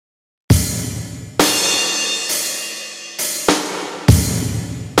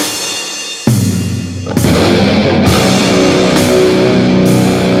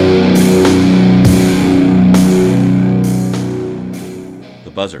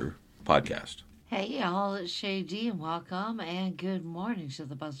Buzzer podcast. Hey y'all, it's Shady and welcome and good morning to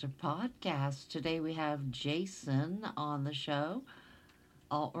the Buzzer Podcast. Today we have J4SIN on the show,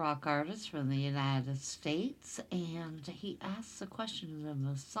 alt rock artist from the United States, and he asks a question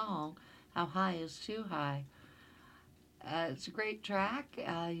in the song, How High is Too High? It's a great track,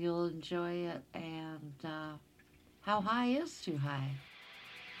 you'll enjoy it, and How High is Too High?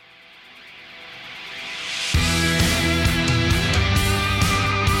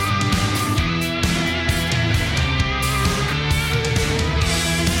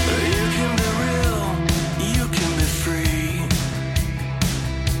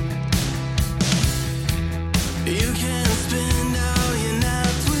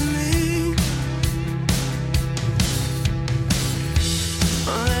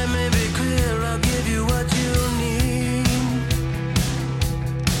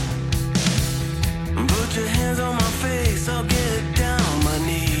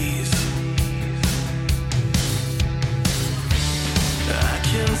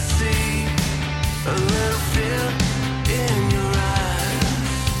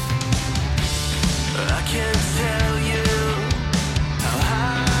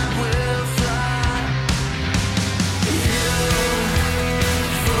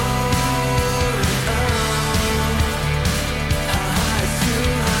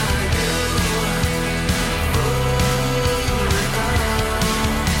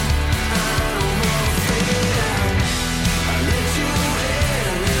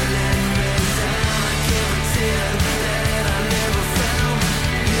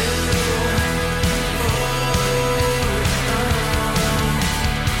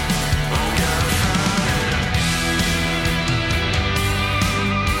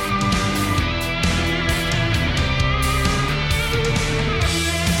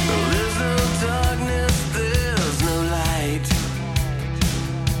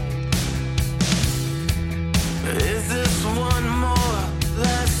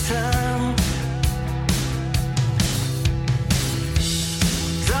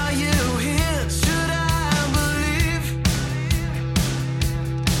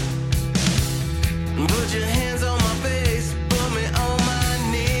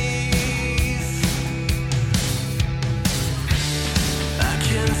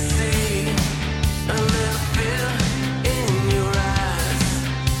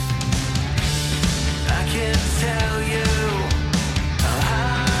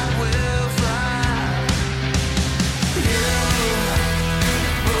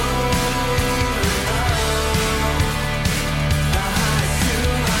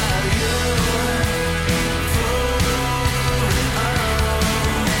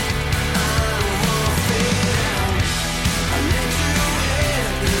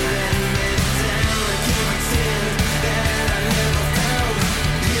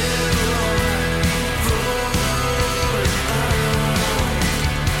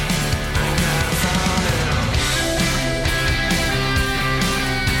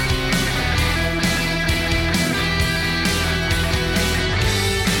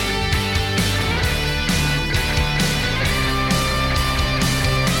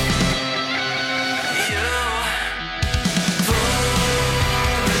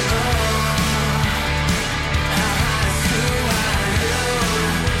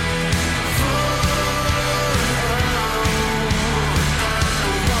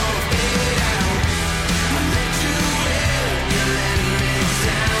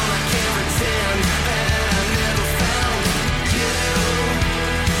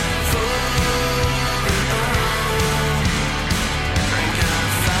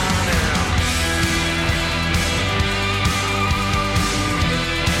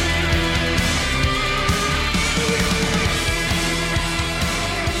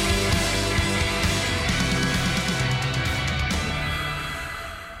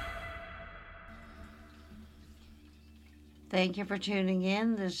 Thank you for tuning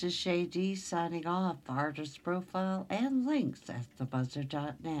in. This is Shady signing off. Artist profile and links at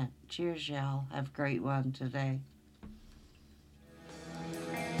thebuzzer.net. Cheers, y'all. Have a great one today.